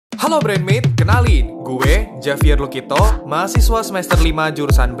Halo Brandmate, kenalin, gue Javier Lukito, mahasiswa semester 5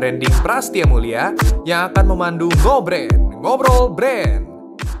 jurusan branding Prasetiya Mulya yang akan memandu Ngobrol Brand.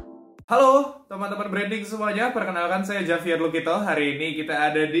 Halo teman-teman branding semuanya, perkenalkan saya Javier Lukito. Hari ini kita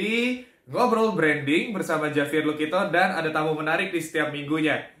ada di Ngobrol Branding bersama Javier Lukito dan ada tamu menarik di setiap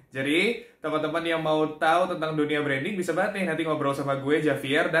minggunya. Jadi teman-teman yang mau tahu tentang dunia branding bisa banget nih nanti ngobrol sama gue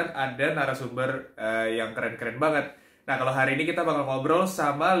Javier dan ada narasumber yang keren-keren banget. Nah, kalau hari ini kita bakal ngobrol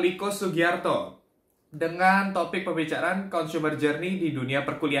sama Liko Sugiarto dengan topik pembicaraan consumer journey di dunia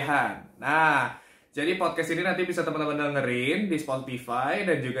perkuliahan. Nah, jadi podcast ini nanti bisa teman-teman dengerin di Spotify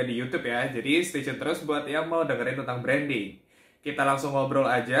dan juga di YouTube ya. Jadi stay tune terus buat yang mau dengerin tentang branding. Kita langsung ngobrol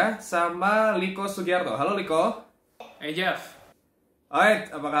aja sama Liko Sugiarto. Halo Liko. Hey Jeff. Alright,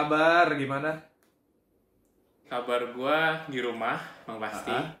 apa kabar? Gimana? Kabar gua di rumah, Bang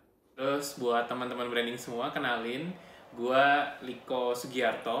Pasti. Terus buat teman-teman branding semua, kenalin gua Liko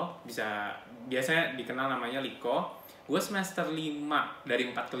Sugiarto, biasanya dikenal namanya Liko. Gua semester 5 dari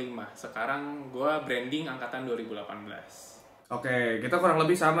 4 ke 5. Sekarang gua branding angkatan 2018. Oke, kita kurang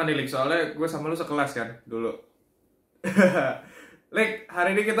lebih sama nih Lik, soalnya gue sama lu sekelas kan dulu. Lik,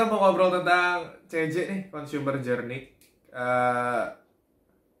 hari ini kita mau ngobrol tentang CJ nih, consumer journey.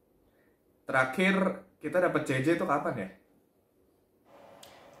 Terakhir kita dapat CJ itu kapan ya?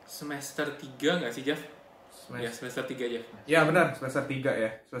 Semester 3 nggak sih, Jeff? Ya, semester 3 aja. Ya benar, semester 3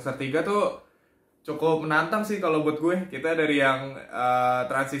 ya. Semester 3 tuh cukup menantang sih kalau buat gue. Kita dari yang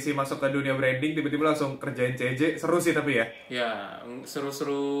transisi masuk ke dunia branding tiba-tiba langsung kerjain CJ. Seru sih tapi ya. Ya,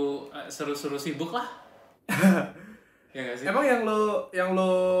 seru-seru sibuk lah. Ya nggak sih? Emang yang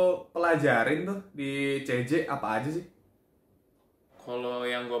lo pelajarin tuh di CJ apa aja sih? Kalau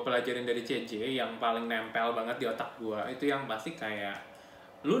yang gue pelajarin dari CJ yang paling nempel banget di otak gue itu yang pasti kayak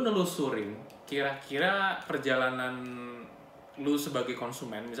lu nelusurin kira-kira perjalanan lu sebagai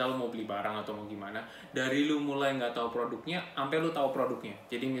konsumen, misal lu mau beli barang atau mau gimana, dari lu mulai nggak tahu produknya sampai lu tahu produknya.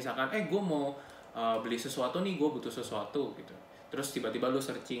 Jadi misalkan gue mau beli sesuatu nih, gue butuh sesuatu gitu, terus tiba-tiba lu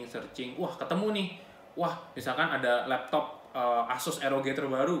searching, wah ketemu nih, wah misalkan ada laptop Asus ROG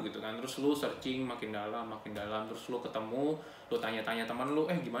terbaru gitu kan, terus lu searching makin dalam, terus lu ketemu, lu tanya-tanya teman lu,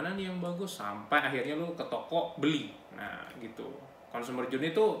 gimana nih yang bagus, sampai akhirnya lu ke toko beli. Nah gitu, consumer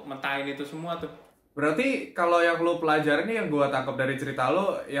journey tuh mentahin itu semua tuh. Berarti kalau yang lo pelajarin nih, yang gue tangkap dari cerita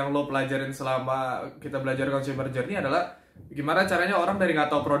lo, yang lo pelajarin selama kita belajar consumer journey adalah gimana caranya orang dari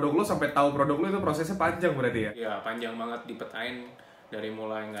nggak tahu produk lo sampai tahu produk lo, itu prosesnya panjang berarti ya? Iya, panjang banget, dipetain dari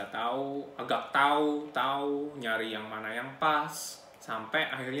mulai nggak tahu, agak tahu, nyari yang mana yang pas, sampai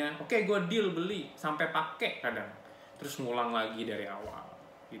akhirnya oke, gue deal beli, sampai pakai kadang, terus ngulang lagi dari awal,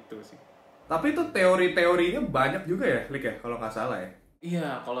 gitu sih. Tapi itu teori-teorinya banyak juga ya, Lik ya, kalau nggak salah ya?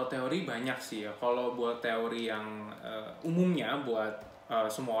 Iya, kalau teori banyak sih ya. Kalau buat teori yang umumnya buat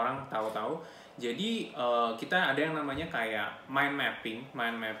semua orang tahu-tahu, jadi kita ada yang namanya kayak mind mapping.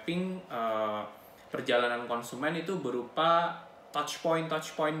 Mind mapping perjalanan konsumen itu berupa touch point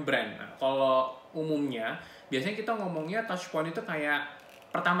brand. Nah, kalau umumnya biasanya kita ngomongnya touch point itu kayak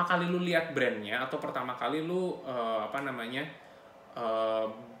pertama kali lu lihat brandnya atau pertama kali lu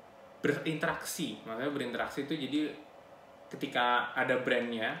berinteraksi. Maksudnya berinteraksi itu jadi ketika ada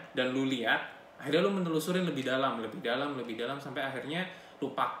brandnya dan lu lihat, akhirnya lu menelusurin lebih dalam sampai akhirnya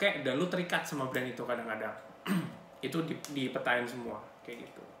lu pakai dan lu terikat sama brand itu kadang-kadang. Itu dipetain semua kayak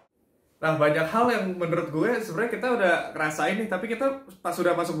gitu. Nah, banyak hal yang menurut gue sebenarnya kita udah ngerasain nih, tapi kita pas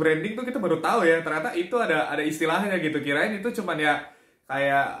sudah masuk branding tuh kita baru tahu ya, ternyata itu ada istilahnya gitu. Kirain itu cuman ya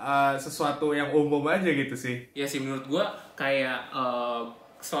kayak sesuatu yang umum aja gitu sih. Ya sih, menurut gue kayak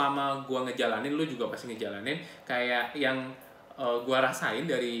selama gue ngejalanin, lu juga pasti ngejalanin, kayak yang gue rasain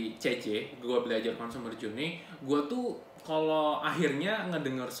dari CJ, gue belajar consumer journey, gue tuh kalau akhirnya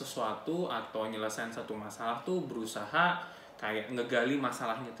ngedenger sesuatu atau nyelesain satu masalah tuh berusaha kayak ngegali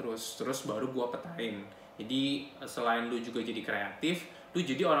masalahnya terus baru gue petain. Jadi selain lu juga jadi kreatif, lu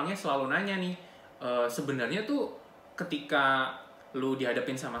jadi orangnya selalu nanya nih, sebenarnya tuh ketika lu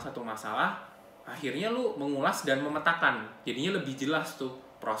dihadapin sama satu masalah, akhirnya lu mengulas dan memetakan, jadinya lebih jelas tuh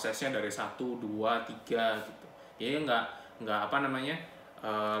prosesnya dari 1, 2, 3 gitu. Ya nggak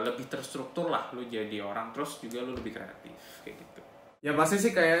lebih terstruktur lah lu jadi orang, terus juga lu lebih kreatif kayak gitu. Ya pasti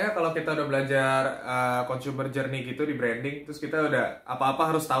sih kayaknya kalau kita udah belajar consumer journey gitu di branding, terus kita udah apa-apa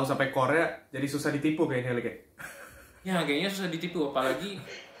harus tahu sampai core-nya, jadi susah ditipu kayaknya Lik. Ya kayaknya susah ditipu, apalagi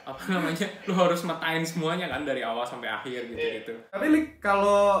lu harus metain semuanya kan dari awal sampai akhir gitu. Tapi Lik,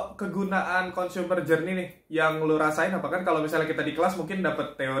 kalau kegunaan consumer journey nih yang lu rasain apa? Kan kalau misalnya kita di kelas mungkin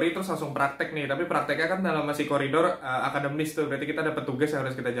dapat teori terus langsung praktek nih, tapi prakteknya kan dalam masih koridor akademis tuh, berarti kita dapat tugas yang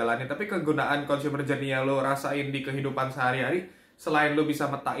harus kita jalani. Tapi kegunaan consumer journey yang lu rasain di kehidupan sehari-hari selain lu bisa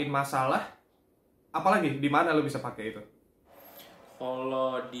metain masalah, apalagi di mana lu bisa pakai itu?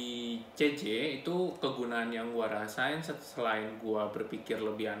 Kalau di CJ itu kegunaan yang gue rasain selain gue berpikir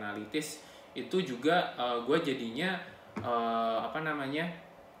lebih analitis, itu juga gue jadinya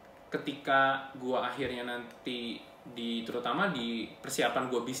ketika gue akhirnya nanti terutama di persiapan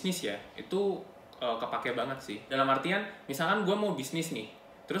gue bisnis ya, itu kepake banget sih. Dalam artian misalkan gue mau bisnis nih,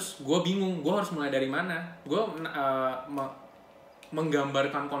 terus gue bingung gue harus mulai dari mana. Gue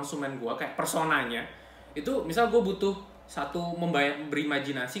menggambarkan konsumen gue kayak personanya itu, misal gue butuh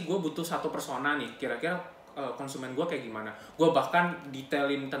berimajinasi, gue butuh satu persona nih, kira-kira konsumen gue kayak gimana. Gue bahkan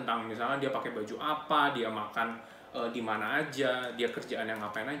detailin tentang misalnya dia pakai baju apa, dia makan di mana aja, dia kerjaan yang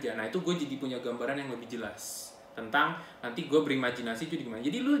ngapain aja. Nah itu gue jadi punya gambaran yang lebih jelas tentang nanti gue berimajinasi itu gimana.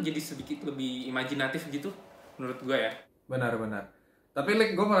 Jadi lu jadi sedikit lebih imajinatif gitu menurut gue ya. Benar-benar. Tapi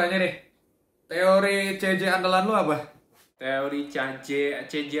Lik, gue mau nanya nih, teori CJ andalan lu apa? Teori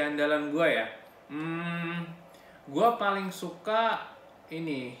CJ andalan gue ya, gue paling suka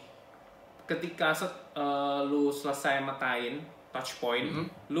ini, ketika lu selesai metain touch point,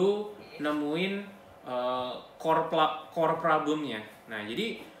 lu nemuin core problemnya. Nah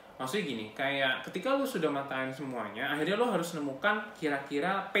jadi maksudnya gini, kayak ketika lu sudah matain semuanya, akhirnya lu harus nemukan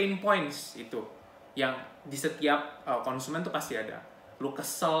kira-kira pain points itu yang di setiap konsumen tuh pasti ada. Lu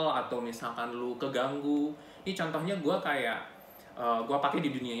kesel atau misalkan lu keganggu. Ini contohnya gue kayak gue pakai di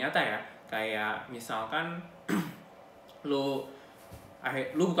dunia nyata ya, kayak misalkan lu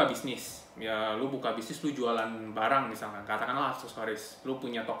buka bisnis ya, lu jualan barang misalkan, katakanlah aksesoris. Lu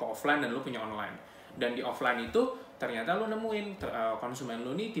punya toko offline dan lu punya online, dan di offline itu ternyata lu nemuin konsumen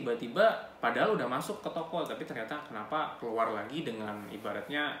lu nih tiba-tiba padahal udah masuk ke toko, tapi ternyata kenapa keluar lagi dengan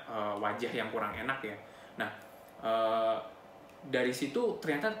ibaratnya wajah yang kurang enak ya. Nah dari situ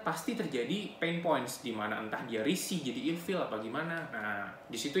ternyata pasti terjadi pain points, di mana entah dia risih jadi ilfeel apa gimana. Nah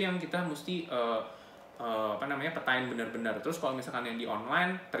di situ yang kita mesti petain benar-benar. Terus kalau misalkan yang di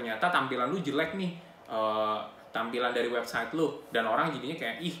online ternyata tampilan lu jelek nih, tampilan dari website lu, dan orang jadinya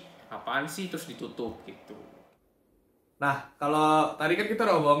kayak ih apaan sih, terus ditutup gitu. Nah kalau tadi kan kita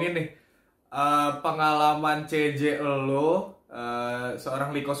udah ngomongin nih pengalaman CJ lu,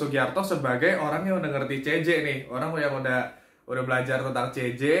 seorang Liko Sugiarto sebagai orang yang udah ngerti CJ nih, orang yang udah belajar tentang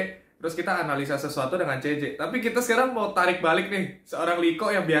CJ, terus kita analisa sesuatu dengan CJ. Tapi kita sekarang mau tarik balik nih, seorang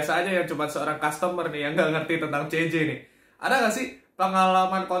Liko yang biasa aja, yang cuma seorang customer nih, yang nggak ngerti tentang CJ nih. Ada nggak sih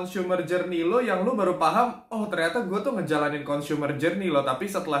pengalaman consumer journey lo yang lo baru paham, oh ternyata gue tuh ngejalanin consumer journey lo,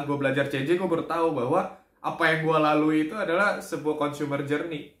 tapi setelah gue belajar CJ gue baru tahu bahwa apa yang gue lalui itu adalah sebuah consumer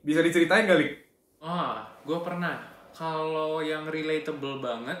journey. Bisa diceritain gak, Lik? Gue pernah. Kalau yang relatable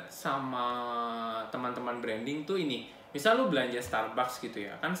banget sama teman-teman branding tuh ini, misal lu belanja Starbucks gitu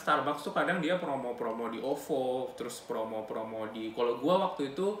ya, kan Starbucks tuh kadang dia promo-promo di OVO, terus promo-promo di, kalau gua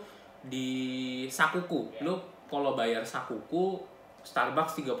waktu itu di Sakuku, lu kalau bayar Sakuku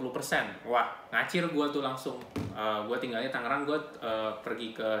Starbucks 30%. Wah, ngacir gua tuh langsung. Gua tinggalnya Tangerang, gua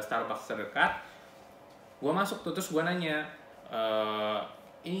pergi ke Starbucks terdekat. Gua masuk tuh, terus gua nanya,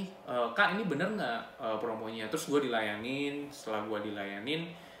 Kak ini bener nggak promonya? Terus gue dilayanin. Setelah gue dilayanin,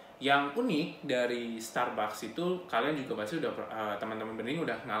 yang unik dari Starbucks itu, kalian juga pasti udah teman-teman branding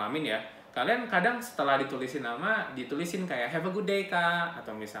udah ngalamin ya, kalian kadang setelah ditulisin nama, ditulisin kayak have a good day Kak,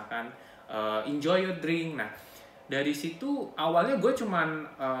 atau misalkan enjoy your drink. Nah dari situ awalnya gue cuman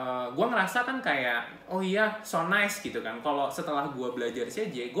gue ngerasa kan kayak oh iya so nice gitu kan. Kalau setelah gue belajar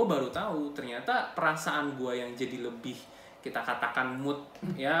CJ, gue baru tahu ternyata perasaan gue yang jadi lebih, kita katakan mood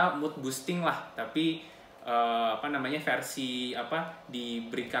boosting lah, tapi versi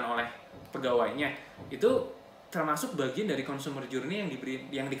diberikan oleh pegawainya itu termasuk bagian dari consumer journey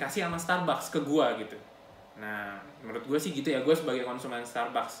yang dikasih sama Starbucks ke gua gitu. Nah menurut gue sih gitu ya, gue sebagai konsumen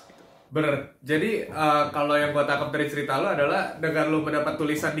Starbucks gitu. Bener. Jadi kalau yang gue tangkap dari cerita lo adalah dengan lo mendapat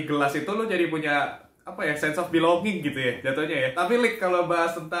tulisan di gelas itu, lo jadi punya sense of belonging gitu ya jatuhnya ya. Tapi Lik, kalau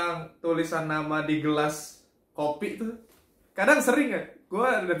bahas tentang tulisan nama di gelas kopi tuh, kadang sering ya, gue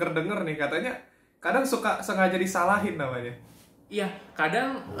denger nih katanya kadang suka sengaja disalahin namanya. Iya,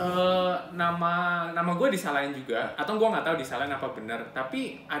 kadang nama gue disalahin juga, atau gue nggak tahu disalahin apa benar.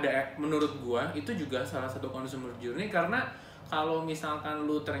 Tapi menurut gue itu juga salah satu consumer journey, karena kalau misalkan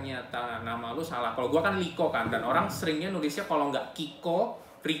lu ternyata nama lu salah, kalau gue kan Liko kan, dan orang seringnya nulisnya kalau nggak Kiko,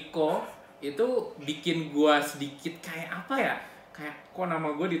 Riko, itu bikin gue sedikit kayak apa ya? Kayak kok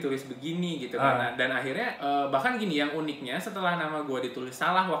nama gue ditulis begini gitu kan. Dan akhirnya bahkan gini, yang uniknya setelah nama gue ditulis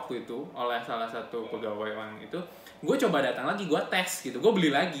salah waktu itu oleh salah satu pegawai orang itu, gue coba datang lagi, gue tes gitu, gue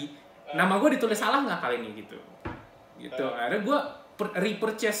beli lagi, nama gue ditulis salah nggak kali ini gitu. Akhirnya gue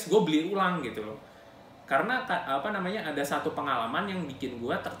repurchase, gue beli ulang gitu loh. karena apa namanya, ada satu pengalaman yang bikin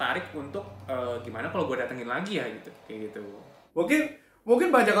gue tertarik untuk gimana kalau gue datengin lagi ya gitu, kayak gitu. Mungkin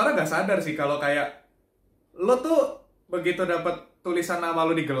banyak orang nggak sadar sih kalau kayak lo tuh begitu dapat tulisan nama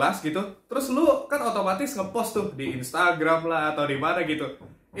lo di gelas gitu, terus lo kan otomatis ngepost tuh di Instagram lah atau di mana gitu.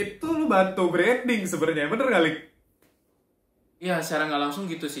 Itu lo bantu branding sebenarnya, bener nggak, Lik? Ya, secara nggak langsung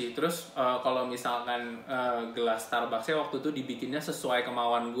gitu sih. Terus kalau misalkan gelas Starbucksnya waktu itu dibikinnya sesuai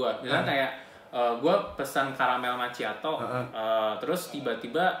kemauan gue. Misalnya kayak gue pesan karamel macchiato, terus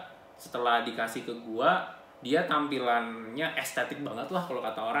tiba-tiba setelah dikasih ke gue, dia tampilannya estetik banget lah kalau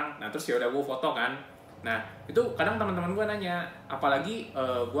kata orang. Nah terus ya udah gue foto kan. Nah itu kadang teman-teman gue nanya, apalagi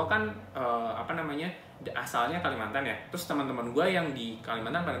gue kan apa namanya, asalnya Kalimantan ya. Terus teman-teman gue yang di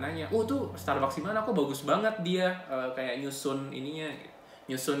Kalimantan pada nanya, oh tuh Starbucks di mana, kok bagus banget dia kayak nyusun ininya,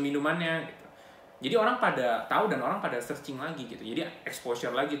 nyusun minumannya gitu. Jadi orang pada tahu dan orang pada searching lagi gitu. Jadi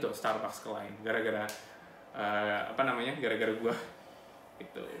exposure lagi tuh Starbucks ke lain gara-gara apa namanya, gara-gara gue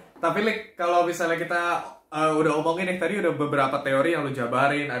gitu. Tapi Lik, kalau misalnya kita udah omongin nih tadi udah beberapa teori yang lu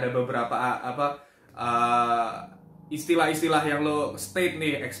jabarin, ada beberapa istilah-istilah yang lo state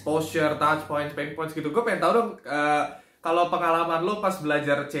nih, exposure, touch points, pain points gitu. Gue pengen tahu dong, kalau pengalaman lo pas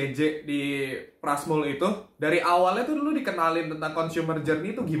belajar CJ di Prasmul itu, dari awalnya tuh dulu dikenalin tentang consumer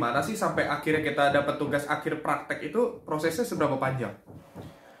journey itu gimana sih sampai akhirnya kita dapat tugas akhir praktek itu, prosesnya seberapa panjang?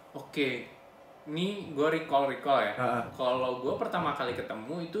 Oke, ini gue recall ya. Kalau gue pertama kali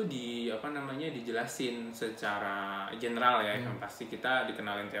ketemu itu di apa namanya, dijelasin secara general ya. Yang pasti kita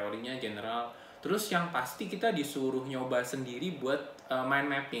dikenalin teorinya general. Terus yang pasti kita disuruh nyoba sendiri buat mind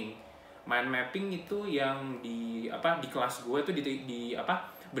mapping. Mind mapping itu yang di apa, di kelas gue itu di apa,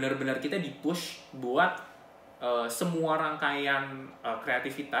 benar-benar kita di-push buat semua rangkaian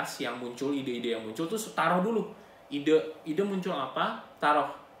kreativitas yang muncul, ide-ide yang muncul tuh taruh dulu. Ide muncul apa, taruh.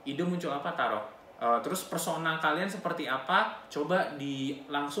 Ide muncul apa, taruh. Terus persona kalian seperti apa, coba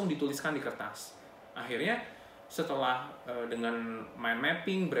langsung dituliskan di kertas. Akhirnya setelah dengan mind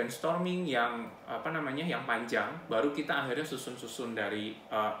mapping, brainstorming yang apa namanya, yang panjang, baru kita akhirnya susun-susun dari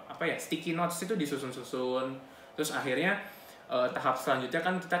apa ya, sticky notes itu disusun-susun. Terus akhirnya tahap selanjutnya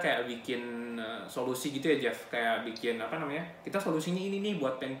kan kita kayak bikin solusi gitu ya Jeff, kayak bikin apa namanya, kita solusinya ini nih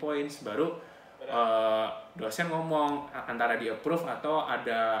buat pain points, baru dosen ngomong antara di approve atau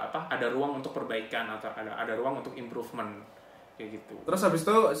ada apa, ada ruang untuk perbaikan atau ada ruang untuk improvement kayak gitu. Terus habis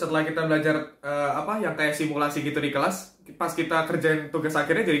itu setelah kita belajar apa yang kayak simulasi gitu di kelas, pas kita kerjain tugas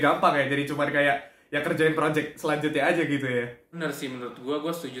akhirnya jadi gampang ya, jadi cuma kayak ya kerjain project selanjutnya aja gitu ya. Bener sih, menurut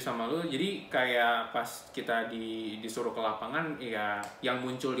gue setuju sama lu. Jadi kayak pas kita disuruh ke lapangan, ya yang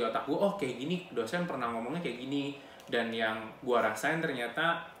muncul di otak gue, oh kayak gini, dosen pernah ngomongnya kayak gini. Dan yang gue rasain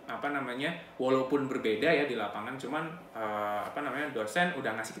ternyata apa namanya, walaupun berbeda ya di lapangan, cuman apa namanya, dosen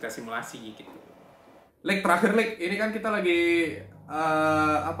udah ngasih kita simulasi gitu. Lik, terakhir Lik, ini kan kita lagi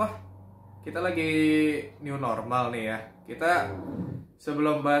apa? Kita lagi new normal nih ya. Kita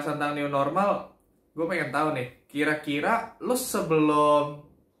sebelum bahas tentang new normal, gue pengen tahu nih, kira-kira lu sebelum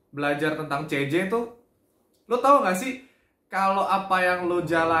belajar tentang CJ tuh, lu tahu nggak sih kalau apa yang lu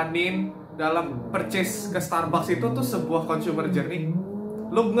jalanin dalam purchase ke Starbucks itu tuh sebuah consumer journey?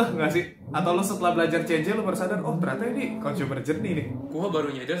 Lu ngeh nggak sih? Atau lu setelah belajar CJ lu baru sadar, oh ternyata ini consumer journey nih? Gue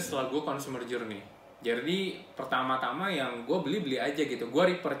baru nyadar setelah gue consumer journey. Jadi pertama-tama yang gue beli aja gitu, gue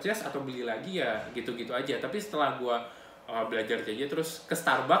repurchase atau beli lagi ya gitu-gitu aja. Tapi setelah gue belajar CJ terus ke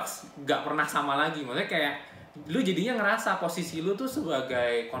Starbucks, gak pernah sama lagi. Maksudnya kayak lu jadinya ngerasa posisi lu tuh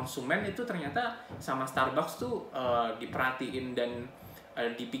sebagai konsumen itu ternyata sama Starbucks tuh diperhatiin dan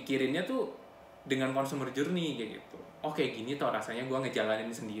dipikirinnya tuh dengan consumer journey kayak gitu. Oke, gini tuh rasanya gue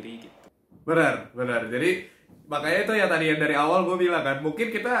ngejalanin sendiri gitu. Benar. Jadi makanya itu ya tadi yang dari awal gue bilang kan, mungkin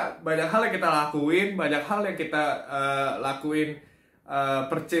kita banyak hal yang kita lakuin, banyak hal yang kita lakuin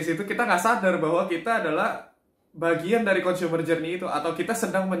purchase itu kita nggak sadar bahwa kita adalah bagian dari consumer journey itu, atau kita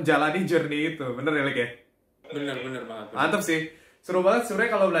sedang menjalani journey itu. Bener ya Lik ya? Bener banget. Mantap sih, seru banget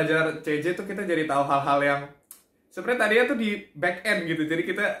sebenarnya kalau belajar CJ tuh kita jadi tahu hal-hal yang sebenarnya tadinya tuh di back end gitu, jadi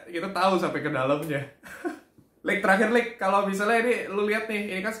kita tahu sampai ke dalamnya. Lik, terakhir Lik, kalau misalnya ini lu lihat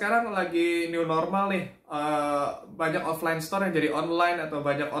nih, ini kan sekarang lagi new normal nih, banyak offline store yang jadi online atau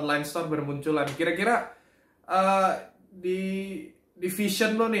banyak online store bermunculan. Kira-kira di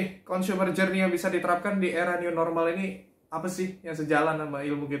vision lo nih, consumer journey yang bisa diterapkan di era new normal ini apa sih yang sejalan sama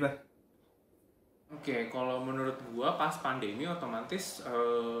ilmu kita? Oke, kalau menurut gua pas pandemi otomatis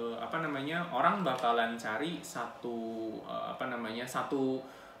apa namanya, orang bakalan cari satu apa namanya, satu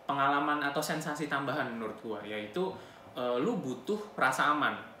pengalaman atau sensasi tambahan menurut gua, yaitu lu butuh rasa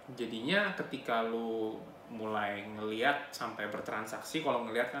aman. Jadinya ketika lu mulai ngelihat sampai bertransaksi. Kalau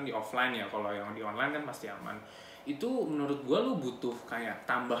ngelihat kan di offline ya, kalau yang di online kan pasti aman. Itu menurut gue lu butuh kayak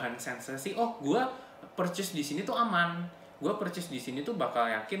tambahan sensasi. Oh, gue purchase di sini tuh aman. Gue purchase di sini tuh bakal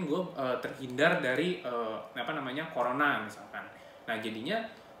yakin gue terhindar dari corona misalkan. Nah jadinya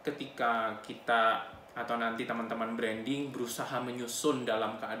ketika kita atau nanti teman-teman branding berusaha menyusun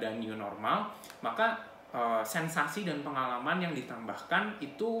dalam keadaan new normal, maka sensasi dan pengalaman yang ditambahkan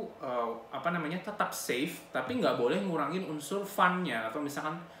itu tetap safe, tapi nggak boleh ngurangin unsur fun-nya. Atau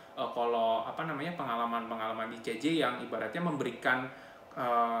misalkan kalau pengalaman-pengalaman di CJ yang ibaratnya memberikan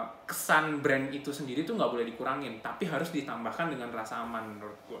kesan brand itu sendiri tuh nggak boleh dikurangin, tapi harus ditambahkan dengan rasa aman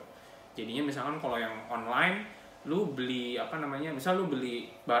menurut gue. Jadinya misalkan kalau yang online lu beli misal lu beli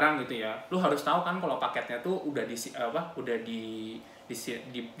barang gitu ya, lu harus tahu kan kalau paketnya tuh udah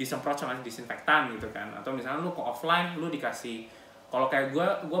disemprot sama disinfektan gitu kan. Atau misalnya lu ke offline lu dikasih, kalau kayak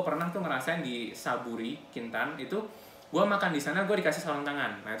gue pernah tuh ngerasain di Saburi Kintan itu, gue makan di sana gue dikasih sarung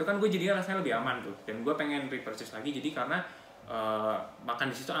tangan. Nah itu kan gue jadinya rasanya lebih aman tuh, dan gue pengen repurchase lagi jadi karena makan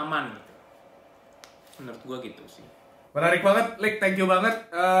di situ aman gitu. Menurut gue gitu sih. Menarik banget, Lik, thank you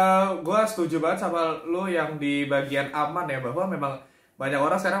banget. Gue setuju banget sama lu yang di bagian aman ya, bahwa memang banyak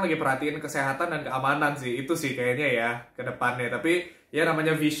orang sekarang lagi perhatiin kesehatan dan keamanan sih. Itu sih kayaknya ya ke depannya. Tapi ya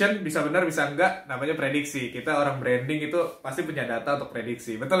namanya vision, bisa benar bisa enggak, namanya prediksi. Kita orang branding itu pasti punya data untuk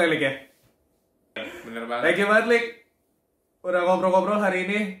prediksi. Betul ya, Lik ya? Bener banget. Thank you banget, Lik. Udah ngobrol-ngobrol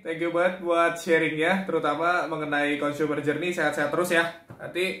hari ini. Thank you banget buat sharingnya, terutama mengenai consumer journey. Sehat-sehat terus ya.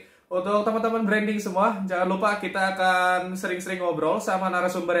 Nanti untuk teman-teman branding semua, jangan lupa kita akan sering-sering ngobrol sama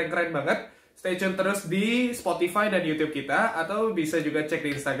narasumber yang keren banget. Stay tune terus di Spotify dan YouTube kita, atau bisa juga cek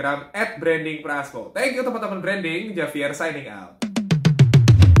di Instagram @brandingprasmo. Thank you teman-teman branding, Javier signing out.